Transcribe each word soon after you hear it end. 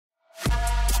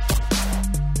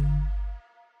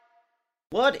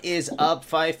What is up,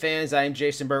 fight fans? I am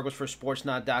Jason Burgos for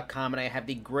Sportsnot.com, and I have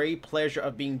the great pleasure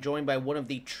of being joined by one of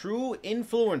the true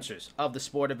influencers of the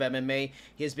sport of MMA.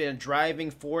 He has been a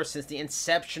driving force since the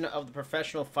inception of the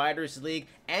Professional Fighters League,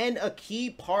 and a key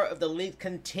part of the league's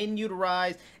continued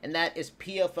rise, and that is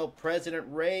PFL President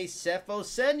Ray Sefo.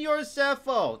 Senor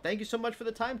Sefo, thank you so much for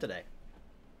the time today.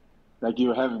 Thank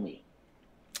you for having me.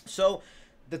 So,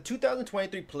 the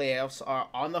 2023 playoffs are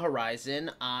on the horizon,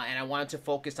 and I wanted to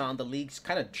focus on the league's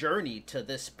kind of journey to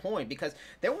this point because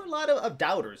there were a lot of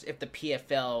doubters if the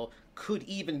PFL could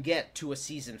even get to a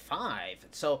season 5.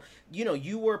 So,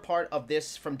 you were part of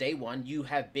this from day one. You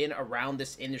have been around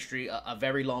this industry a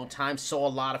very long time, saw a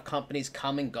lot of companies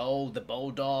come and go, the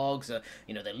Bulldogs, the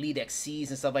Elite XCs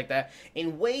and stuff like that.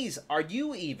 In ways, are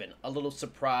you even a little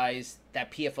surprised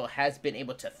that PFL has been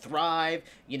able to thrive,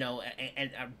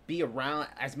 and be around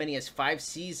as many as 5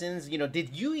 seasons? Did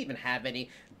you even have any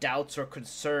doubts or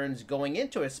concerns going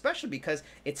into it, especially because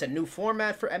it's a new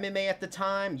format for MMA at the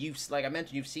time? Like I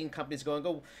mentioned, you've seen companies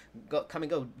go come and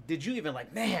go. Did you even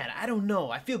man, I don't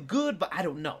know. I feel good, but I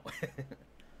don't know.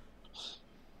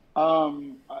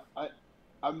 I'm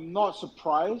not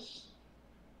surprised,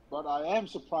 but I am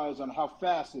surprised on how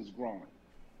fast it's growing.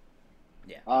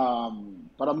 Yeah.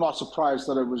 But I'm not surprised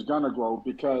that it was going to grow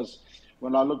because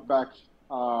when I look back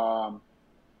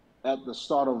at the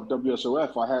start of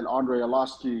WSOF, I had Andre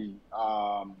Arlovsky,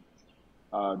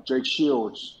 Jake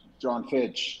Shields, John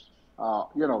Fitch,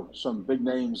 some big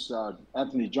names,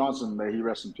 Anthony Johnson, may he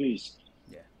rest in peace.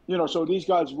 Yeah. So these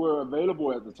guys were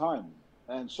available at the time.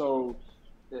 And so,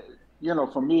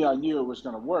 for me, I knew it was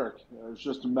going to work. It was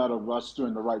just a matter of us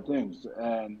doing the right things.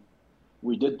 And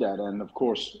we did that. And of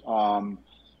course,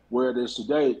 where it is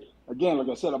today, again, like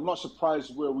I said, I'm not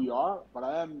surprised where we are, but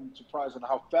I am surprised on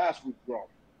how fast we've grown.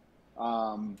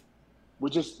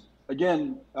 Which is,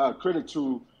 again, credit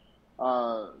to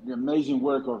the amazing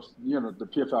work of, the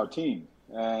PFL team.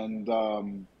 And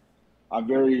I'm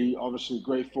very obviously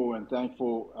grateful and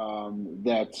thankful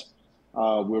that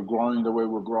we're growing the way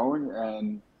we're growing,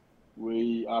 and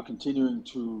we are continuing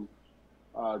to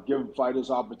give fighters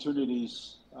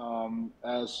opportunities.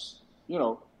 As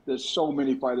there's so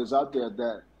many fighters out there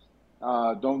that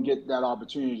don't get that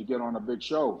opportunity to get on a big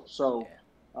show. So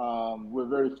we're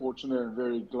very fortunate and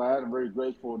very glad and very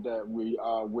grateful that we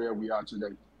are where we are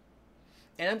today.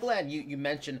 And I'm glad you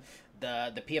mentioned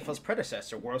the PFL's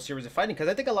predecessor, World Series of Fighting, because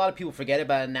I think a lot of people forget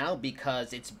about it now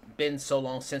because it's been so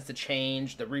long since the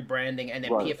change, the rebranding, and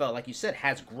then Right. PFL, like you said,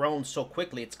 has grown so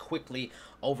quickly. It's quickly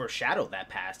overshadowed that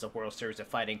past of World Series of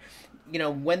Fighting.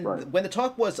 Right. When the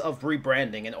talk was of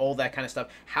rebranding and all that kind of stuff,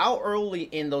 how early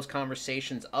in those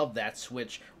conversations of that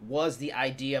switch was the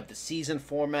idea of the season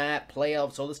format,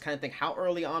 playoffs, all this kind of thing? How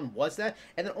early on was that?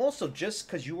 And then also, just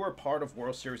because you were a part of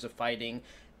World Series of Fighting,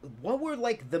 what were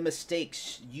the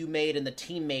mistakes you made and the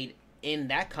team made in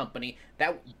that company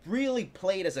that really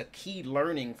played as a key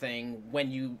learning thing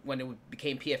when it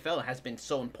became PFL and has been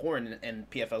so important in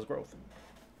PFL's growth?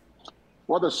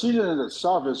 Well, the season in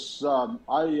itself is,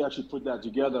 I actually put that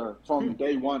together from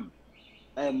day one.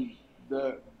 And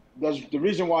the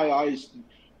reason why I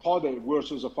called it World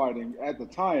Series of Fighting at the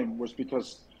time was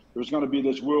because there was going to be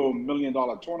this World $1 million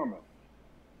tournament.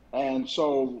 And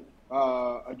so,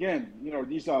 again,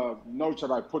 these are notes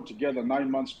that I put together 9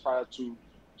 months prior to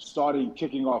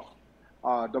kicking off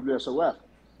WSOF.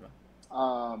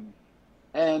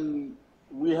 And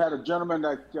we had a gentleman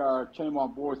that came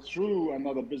on board through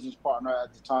another business partner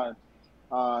at the time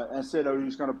and said that he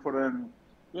was going to put in,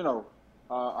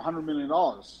 $100 million.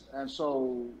 And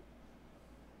so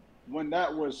when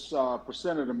that was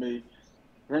presented to me,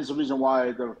 here's the reason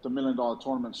why the $1 million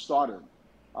tournament started.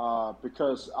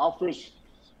 Because our first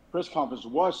press conference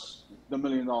was the $1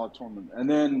 million tournament. And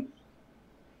then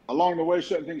along the way,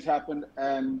 certain things happened,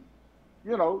 and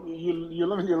you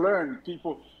live and you learn.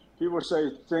 People say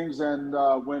things, and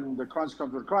when the crunch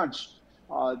comes to the crunch,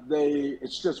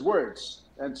 it's just words.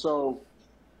 And so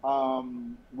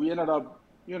we ended up,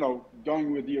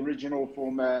 going with the original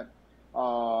format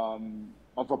of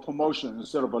a promotion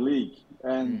instead of a league.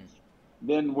 And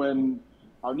then when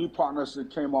our new partners that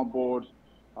came on board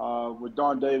with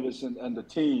Don Davis and the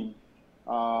team,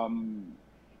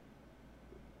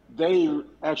 they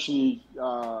actually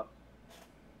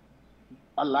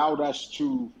allowed us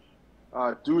to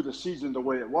do the season the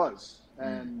way it was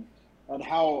and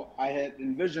how I had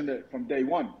envisioned it from day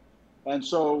one. And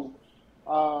so,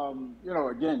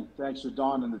 again, thanks to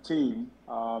Don and the team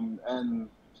and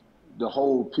the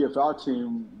whole PFL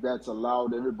team that's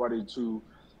allowed everybody to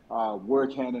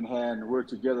work hand in hand, work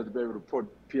together to be able to put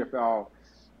PFL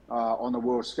on the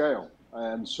world scale.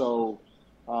 And so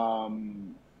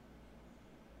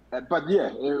But yeah,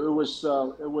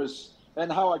 it was,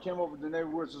 and how I came up with the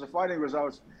name Versus a Fighting was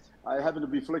I happened to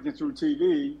be flicking through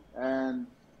TV and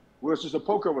Versus a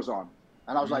Poker was on,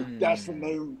 and I was like, that's the Mm,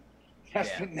 name, that's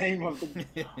yeah. the name of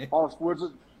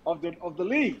Versus of the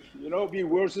league, be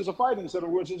Versus a Fighting instead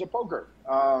of Versus a Poker,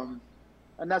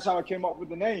 and that's how I came up with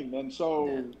the name, and Yeah.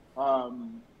 so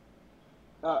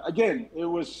again, it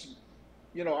was.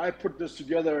 I put this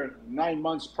together 9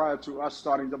 months prior to us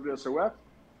starting WSOF.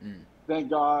 Mm. Thank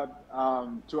God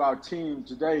to our team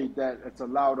today that it's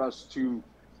allowed us to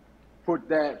put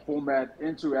that format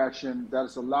into action. That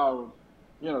has allowed,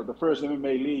 the first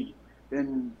MMA league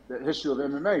in the history of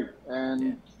MMA, Yeah.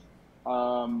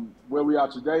 and where we are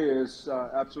today is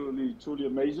absolutely truly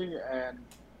amazing. And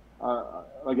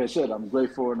like I said, I'm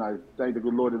grateful and I thank the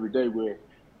good Lord every day.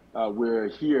 We're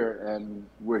here and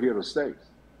we're here to stay.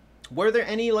 Were there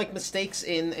any like mistakes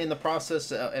in the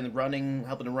process and running,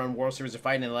 helping to run World Series of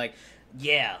Fighting? Like,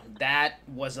 yeah, that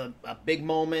was a big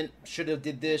moment. Should have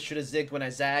did this. Should have zigged when I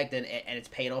zagged, and it's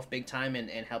paid off big time and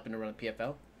helping to run the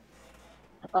PFL.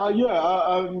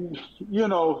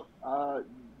 Yeah,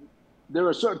 there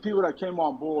were certain people that came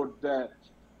on board that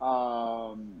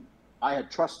I had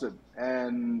trusted,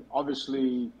 and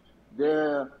obviously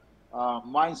their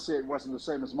mindset wasn't the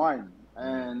same as mine. Mm.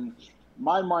 And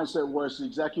my mindset was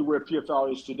exactly where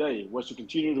PFL is today, was to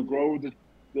continue to grow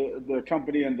the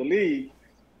company and the league,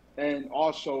 and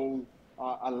also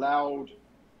allowed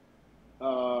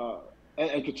uh,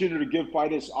 and continue to give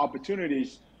fighters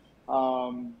opportunities,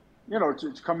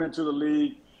 to come into the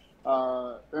league,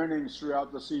 earnings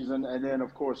throughout the season, and then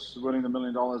of course winning the $1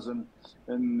 million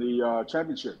in the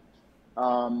championship.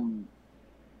 Um,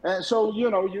 and so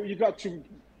you got to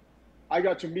I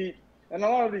got to meet, and a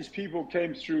lot of these people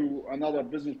came through another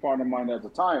business partner of mine at the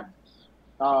time,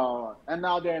 and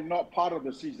now they're not part of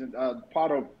the season,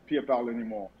 part of PFL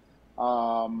anymore.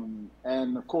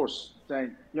 And of course,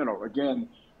 again,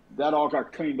 that all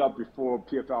got cleaned up before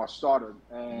PFL started.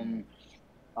 Mm.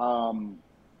 And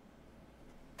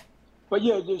but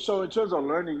yeah, so in terms of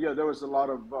learning, yeah, there was a lot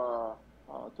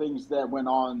of things that went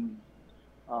on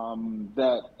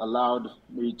that allowed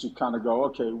me to kind of go,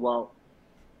 okay, well,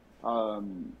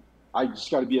 um, I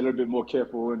just got to be a little bit more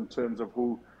careful in terms of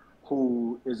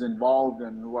who is involved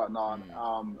and whatnot.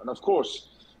 Mm. And of course,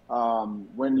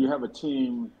 when you have a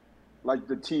team like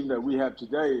the team that we have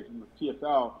today from the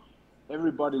PFL,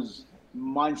 everybody's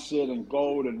mindset and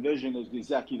goal and vision is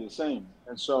exactly the same.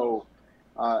 And so,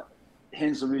 uh,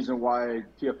 hence the reason why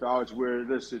PFL is where it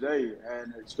is today,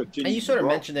 and it's And you continuing to sort of grow.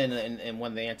 mentioned it in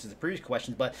one of the answers to the previous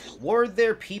questions, but were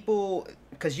there people,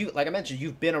 because you, like I mentioned,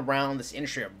 you've been around this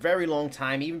industry a very long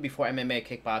time, even before MMA,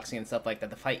 kickboxing, and stuff like that,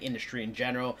 the fight industry in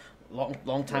general,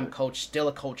 long time Right. coach, still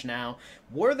a coach now.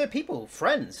 Were there people,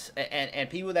 friends, and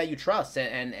people that you trust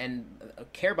and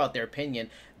care about their opinion,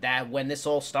 that when this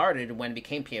all started, when it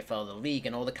became PFL, the league,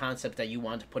 and all the concepts that you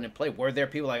wanted to put in play, were there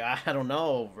people like, I don't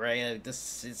know, right? Like,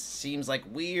 this it seems like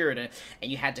weird, and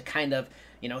you had to kind of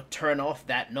turn off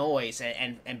that noise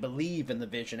and believe in the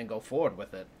vision and go forward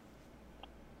with it.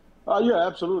 Yeah,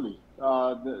 absolutely.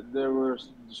 There were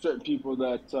certain people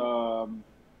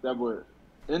that were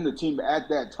in the team at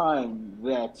that time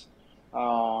that,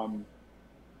 um,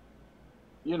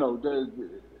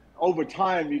 over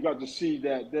time you got to see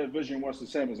that their vision was the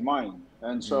same as mine,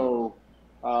 and Mm. so,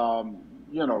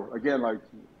 again,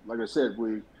 like I said,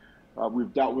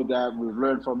 we've dealt with that, we've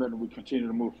learned from it, and we continue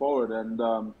to move forward. And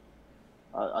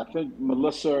I think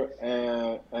Melissa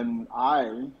and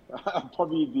I are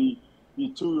probably the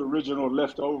two original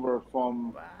leftover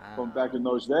from back Wow. in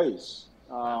those days.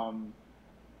 Wow.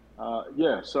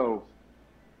 Yeah, so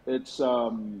it's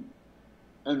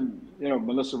and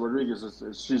Melissa Rodriguez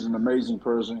she's an amazing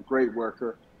person, great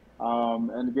worker,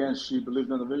 and again she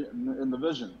believed in the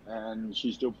vision, and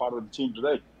she's still part of the team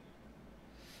today.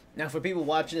 Now, for people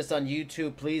watching this on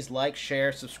YouTube, please like,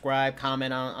 share, subscribe,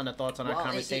 comment on the thoughts on our Well, it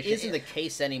conversation. isn't It, the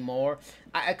case anymore.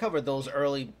 I covered those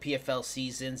early PFL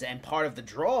seasons, and part of the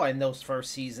draw in those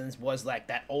first seasons was like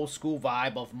that old school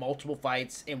vibe of multiple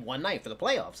fights in one night for the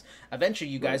playoffs. Eventually,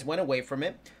 you Right. guys went away from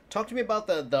it. Talk to me about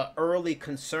the early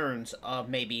concerns of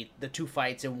maybe the two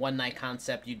fights in one night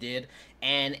concept you did,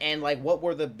 and like what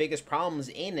were the biggest problems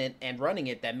in it and running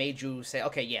it that made you say,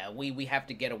 okay, yeah, we have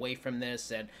to get away from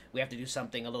this and we have to do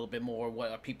something a little bit more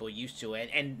what are people used to,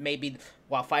 and maybe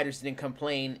while fighters didn't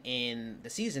complain in the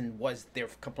season, was there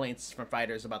complaints from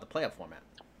fighters about the playoff format?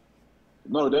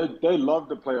 No, they love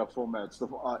the playoff formats.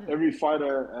 Hmm. Every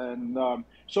fighter, and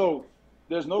so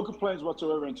there's no complaints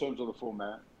whatsoever in terms of the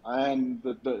format. And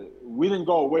we didn't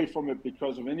go away from it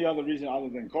because of any other reason other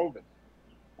than COVID.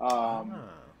 Um, Ah,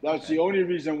 that's okay. the only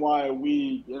reason why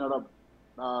we ended up.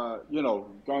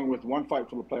 going with one fight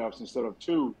for the playoffs instead of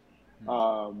two,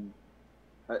 um,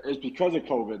 is because of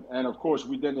COVID. And of course,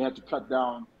 we then had to cut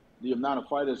down the amount of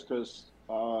fighters because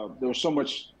there was so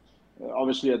much.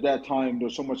 Obviously, at that time, there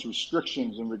was so much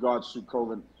restrictions in regards to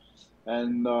COVID,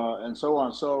 and so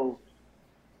on. So,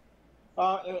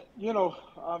 you know,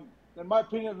 in my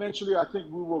opinion, eventually, I think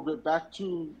we will get back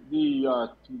to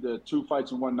the two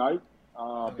fights in one night,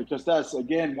 Okay. because that's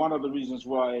again one of the reasons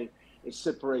why it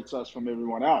separates us from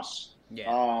everyone else.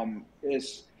 Yeah.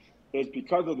 It's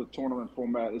because of the tournament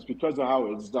format. It's because of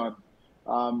how it's done,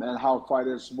 and how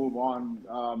fighters move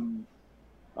on.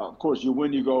 Of course, you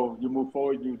win, you move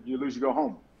forward. You lose, you go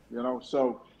home. You know,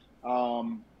 so.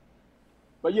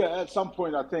 But yeah, at some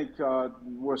point, I think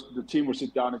the team will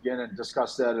sit down again and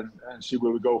discuss that and see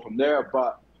where we go from there.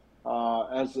 But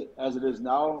as it is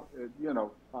now,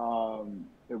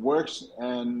 it works,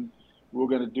 and we're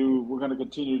gonna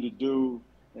continue to do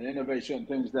and innovate certain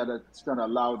things that it's gonna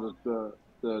allow the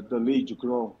league to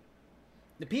grow.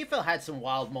 The PFL had some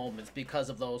wild moments because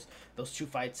of those two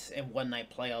fights in one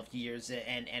night playoff years,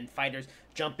 and fighters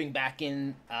jumping back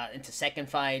into second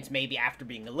fights maybe after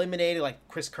being eliminated, like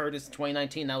Chris Curtis in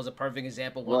 2019. That was a perfect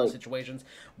example of one of those Right. situations.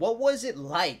 What was it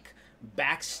like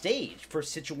backstage for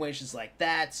situations like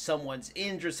that? Someone's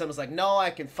injured, someone's like, no, I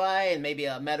can fight, and maybe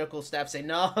a medical staff say,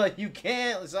 no, you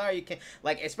can't, sorry, you can't.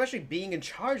 Like, especially being in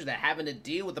charge of that, having to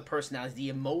deal with the personalities, the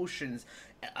emotions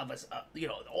of us,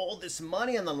 all this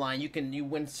money on the line. You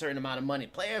win a certain amount of money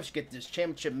playoffs, you get this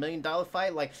championship $1 million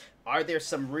fight. Like, are there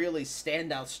some really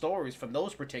standout stories from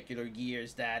those particular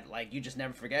years that like you just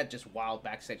never forget, just wild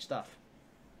backstage stuff?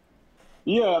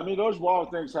 Yeah, I mean those wild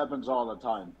things happens all the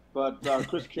time. But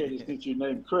Chris Cage, since you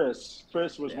named Chris,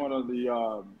 Chris was Yeah. one of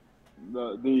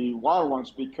the wild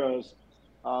ones because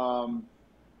um,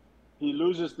 he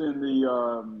loses in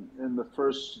the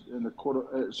first in the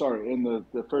quarter. Sorry, in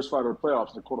the first fight of the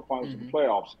playoffs, the quarterfinals of the Mm-hmm.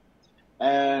 playoffs,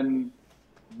 and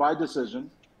by decision.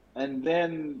 And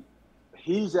then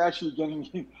he's actually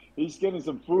getting he's getting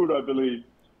some food, I believe.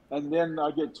 And then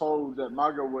I get told that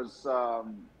Maga was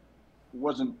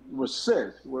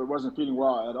sick, or wasn't feeling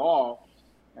well at all,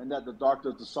 and that the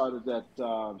doctors decided that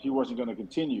he wasn't going to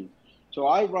continue. So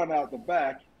I run out the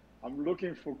back. I'm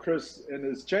looking for Chris in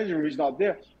his changing room. He's not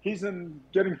there. He's in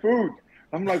getting food.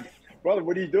 I'm like, brother,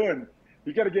 what are you doing?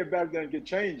 You got to get back there and get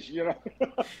changed. You're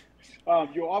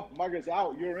up. Maga's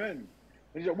out. You're in.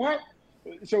 And he said, what?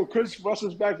 So Chris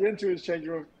rushes back into his changing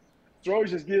room,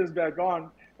 throws his gears back on,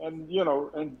 and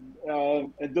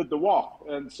did the walk.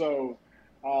 And so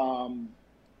um,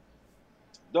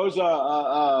 those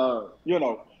are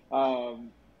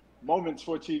moments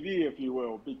for TV, if you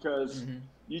will, because Mm-hmm.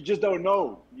 you just don't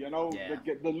know. Yeah.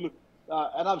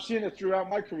 And I've seen it throughout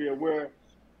my career where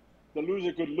the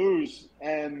loser could lose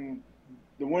and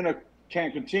the winner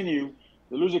can't continue.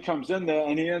 The loser comes in there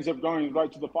and he ends up going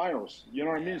right to the finals. You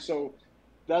know what I Yeah. mean? So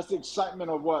that's the excitement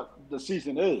of what the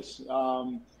season is.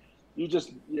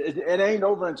 It ain't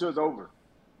over until it's over.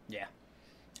 Yeah.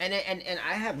 And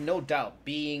I have no doubt,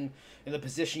 being in the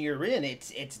position you're in,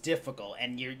 it's difficult,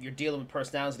 and you're dealing with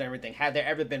personalities and everything. Have there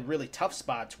ever been really tough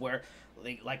spots where,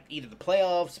 like either the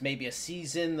playoffs, maybe a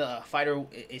season, the fighter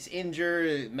is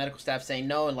injured, medical staff saying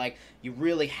no, and like you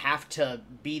really have to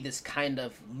be this kind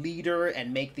of leader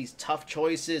and make these tough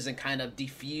choices and kind of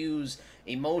diffuse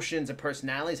emotions and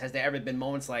personalities? Has there ever been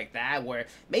moments like that where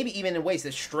maybe even in ways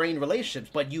that strained relationships,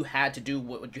 but you had to do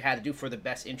what you had to do for the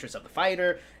best interest of the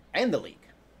fighter and the league?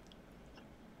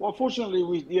 Well, fortunately,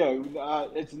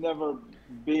 it's never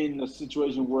been a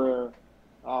situation where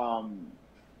um,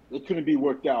 it couldn't be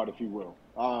worked out, if you will.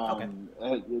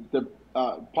 Okay. The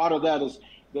Part of that is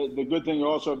the good thing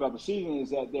also about the season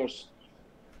is that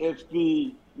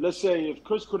let's say if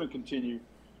Chris couldn't continue,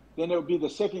 then it would be the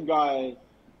second guy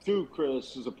to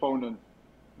Chris's opponent,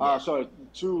 Yeah. sorry,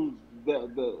 to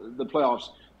the playoffs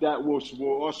that will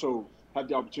also have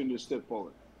the opportunity to step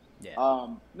forward. Yeah.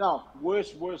 Now,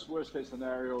 worst case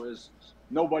scenario is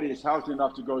nobody is healthy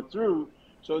enough to go through.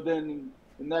 So then,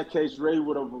 in that case, Ray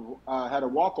would have had a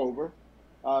walkover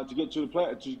to get to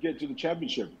the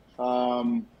championship.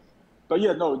 But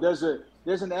yeah, no, there's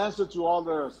an answer to all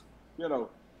the you know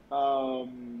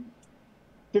um,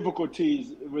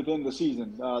 difficulties within the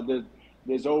season.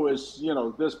 There's always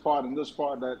this part and this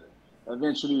part that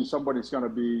eventually somebody's going to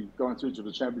be going through to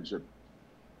the championship.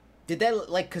 Did that,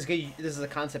 like, because this is a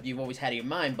concept you've always had in your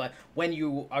mind, but when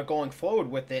you are going forward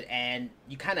with it and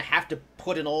you kind of have to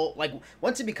put in all, like,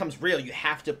 once it becomes real, you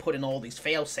have to put in all these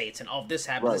fail states and oh, this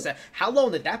happens, this Right. how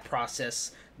long did that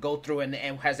process go through, and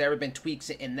has there ever been tweaks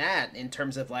in that in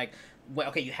terms of like well,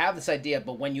 okay, you have this idea,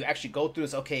 but when you actually go through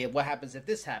this, okay, what happens if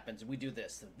this happens? We do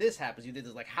this. If this happens, you do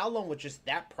this. Like, how long was just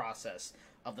that process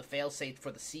of the fail-safe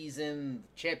for the season,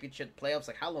 championship, playoffs?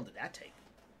 Like, how long did that take?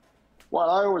 Well,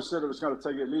 I always said it was going to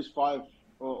take at least 5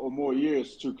 or more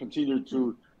years to continue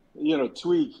to,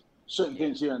 tweak certain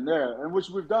things here and there, and which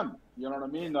we've done. You know what I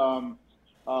mean?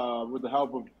 With the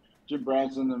help of Jim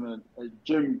Branson and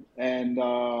Jim and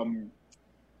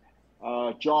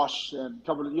Josh and a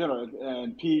couple of,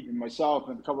 and Pete and myself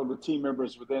and a couple of the team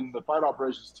members within the fight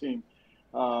operations team,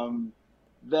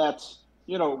 that,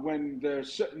 when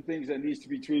there's certain things that needs to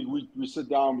be tweaked, we sit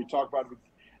down, we talk about it,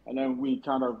 and then we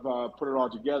kind of put it all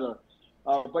together.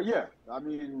 But yeah, I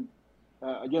mean,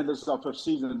 again, this is our 5th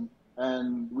season,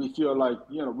 and we feel like,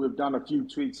 we've done a few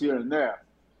tweaks here and there.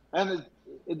 And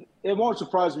it won't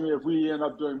surprise me if we end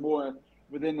up doing more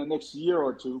within the next year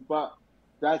or two, but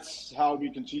that's how we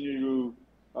continue to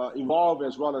evolve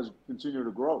as well as continue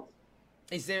to grow.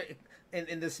 Is there,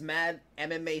 in this mad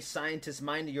MMA scientist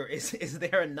mind of yours, is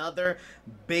there another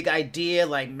big idea?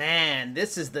 Like, man,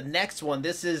 this is the next one.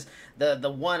 This is the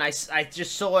one. I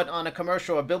just saw it on a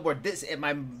commercial or billboard. This in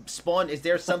my spawn. Is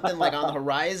there something like on the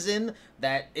horizon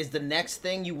that is the next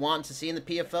thing you want to see in the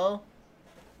PFL?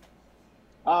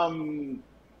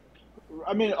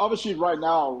 I mean, obviously, right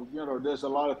now, there's a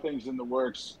lot of things in the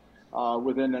works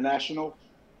within the national.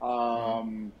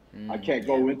 I can't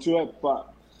go into it,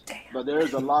 but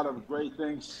there's a lot of great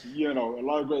things,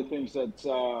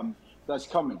 that's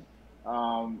coming.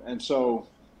 And so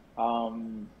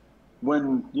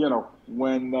when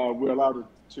we're allowed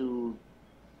to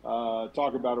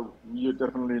talk about it, you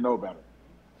definitely know about it.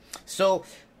 So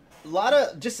a lot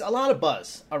of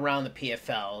buzz around the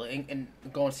PFL and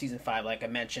going to season 5, like I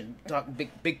mentioned.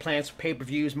 Big plans for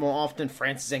pay-per-views more often.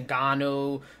 Francis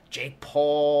Ngannou, Jake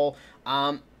Paul.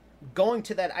 Going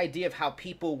to that idea of how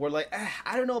people were like,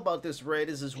 I don't know about this, Ray.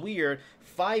 This is weird.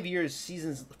 5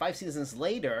 seasons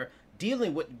later,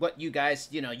 dealing with what you guys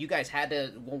had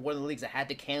to, one of the leagues that had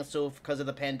to cancel because of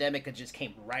the pandemic. It just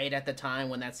came right at the time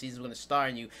when that season was going to start,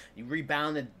 and you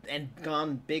rebounded and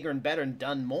gone bigger and better and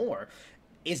done more.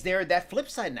 Is there that flip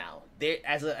side now? There,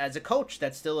 as a coach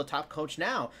that's still a top coach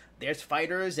now, there's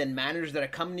fighters and managers that are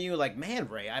coming to you like, man,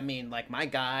 Ray, I mean, like, my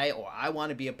guy, or I want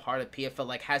to be a part of PFL,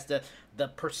 like, has the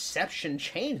perception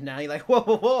changed now? You're like,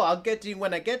 whoa, I'll get to you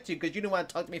when I get to you, because you didn't want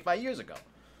to talk to me 5 years ago.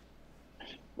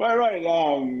 Right.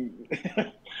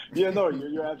 Yeah, no,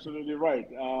 you're absolutely right.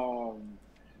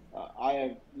 I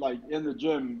have, like, in the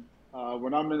gym,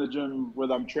 when I'm in the gym,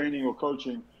 whether I'm training or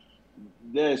coaching,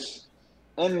 there's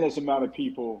endless amount of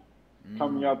people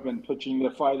coming up and pitching their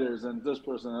fighters and this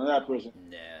person and that person,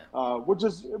 which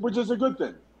is a good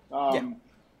thing.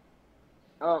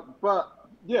 But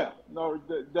yeah, no,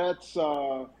 that's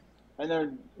and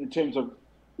then in terms of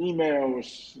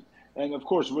emails, and of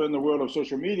course we're in the world of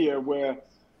social media where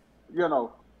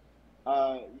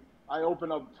I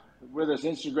open up, whether it's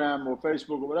Instagram or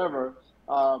Facebook or whatever,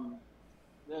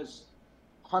 there's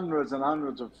hundreds and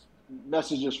hundreds of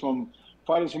messages from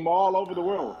fighters from all over the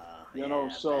world,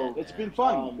 so it's been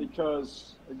fun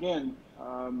because, again,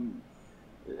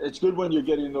 it's good when you're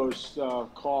getting those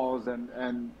calls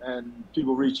and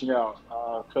people reaching out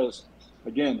because,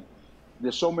 again,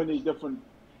 there's so many different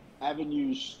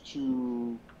avenues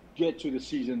to get to the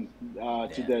season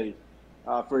today.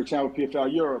 For example,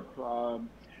 PFL Europe,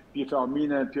 PFL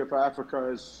MENA, and PFL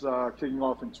Africa is kicking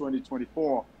off in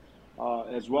 2024,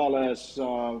 as well as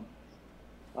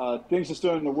things are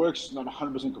still in the works, not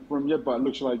 100% confirmed yet, but it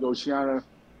looks like Oceania,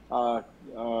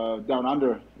 down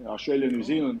under, Australia, New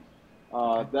Zealand,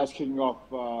 that's kicking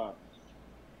off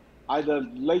either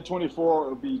late 24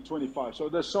 or be 25. So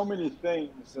there's so many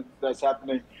things that's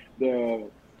happening. The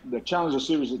Challenger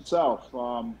Series itself.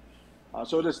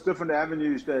 So there's different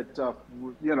avenues that,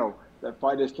 that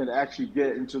fighters can actually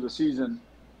get into the season.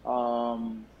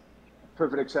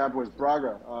 Perfect example is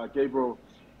Braga, Gabriel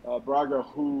Braga,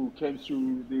 who came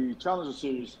through the Challenger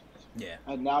Series,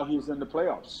 and now he's in the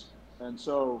playoffs. And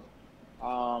so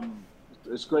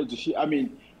it's great to see. I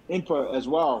mean, Impa as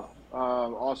well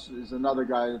also is another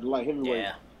guy, light heavyweight,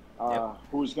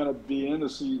 who's going to be in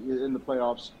the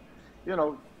playoffs.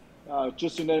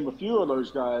 Just to name a few of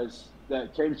those guys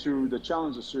that came through the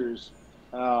Challenger Series,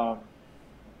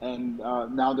 and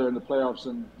now they're in the playoffs,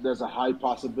 and there's a high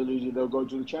possibility they'll go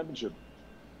to the championship.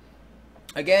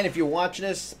 Again, if you're watching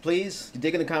this, please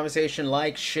dig in the conversation,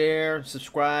 like, share,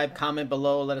 subscribe, comment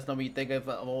below. Let us know what you think of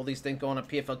all these things going on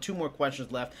PFL. 2 more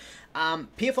questions left.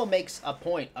 PFL makes a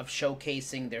point of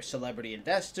showcasing their celebrity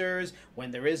investors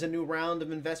when there is a new round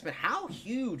of investment. How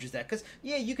huge is that? Because,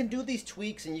 you can do these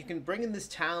tweaks and you can bring in this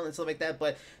talent and stuff like that,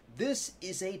 but this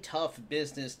is a tough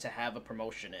business to have a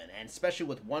promotion in, and especially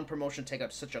with one promotion take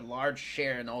up such a large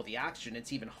share in all the action,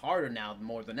 it's even harder now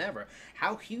more than ever.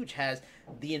 How huge has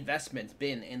the investment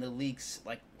been in the league's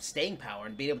like staying power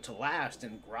and being able to last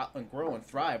and grow and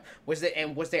thrive? Was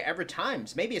there ever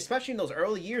times, maybe especially in those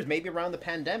early years, maybe around the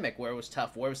pandemic, where it was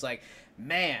tough, where it was like,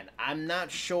 man, I'm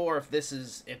not sure if this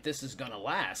is gonna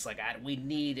last. Like, we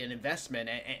need an investment,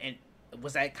 and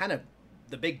was that kind of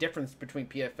the big difference between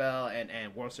PFL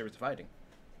and World Series of Fighting?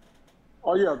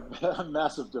 Oh yeah,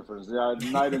 massive difference. Yeah,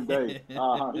 night and day.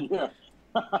 Yeah.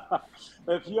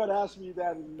 If you had asked me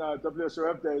that in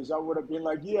WSOF days, I would have been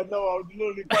like, yeah, no, I was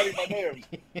literally biting my nails.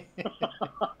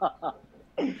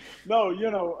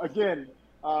 No, again,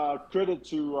 credit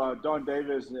to Don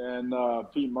Davis and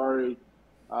Pete Murray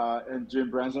and Jim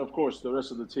Branson, of course, the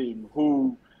rest of the team,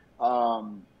 who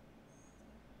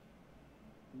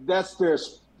that's their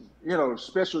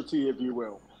specialty, if you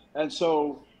will. And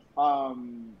so,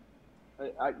 I'm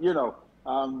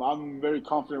very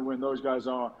confident when those guys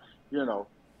are,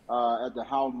 at the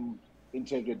helm in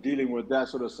terms of dealing with that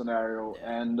sort of scenario,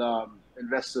 and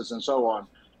investors and so on.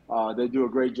 They do a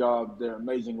great job. They're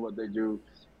amazing what they do.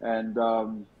 And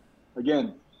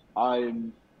again,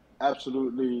 I'm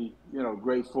absolutely,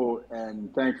 grateful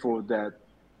and thankful that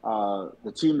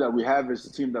the team that we have is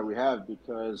the team that we have,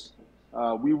 because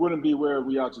we wouldn't be where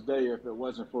we are today if it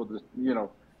wasn't for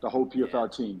the whole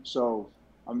PFL team. So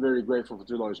I'm very grateful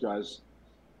to those guys.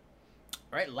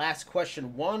 All right, last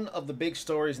question. One of the big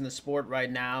stories in the sport right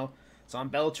now is on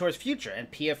Bellator's future, and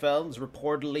PFL is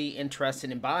reportedly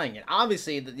interested in buying it.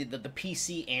 Obviously, the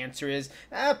PC answer is,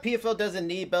 PFL doesn't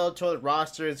need Bellator. The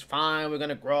roster is fine. We're going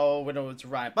to grow. We're going to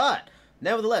survive. But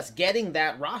nevertheless, getting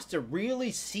that roster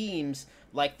really seems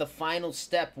like the final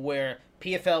step where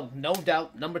PFL, no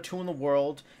doubt, #2 in the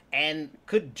world, and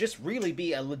could just really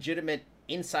be a legitimate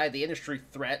inside the industry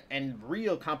threat and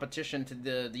real competition to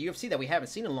the UFC that we haven't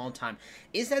seen in a long time.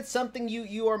 Is that something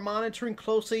you are monitoring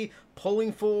closely,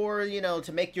 pulling for,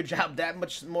 to make your job that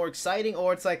much more exciting?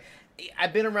 Or it's like,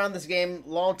 I've been around this game a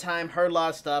long time, heard a lot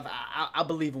of stuff, I'll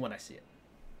believe it when I see it?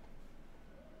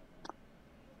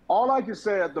 All I can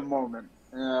say at the moment,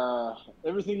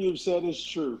 everything you've said is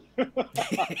true. But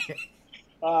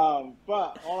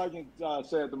all I can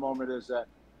say at the moment is that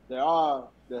there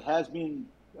has been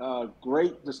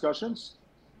great discussions,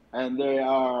 and there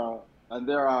are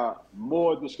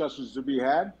more discussions to be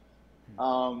had.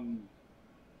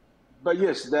 But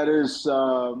yes, that is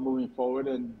moving forward,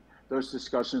 and those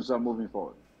discussions are moving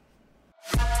forward.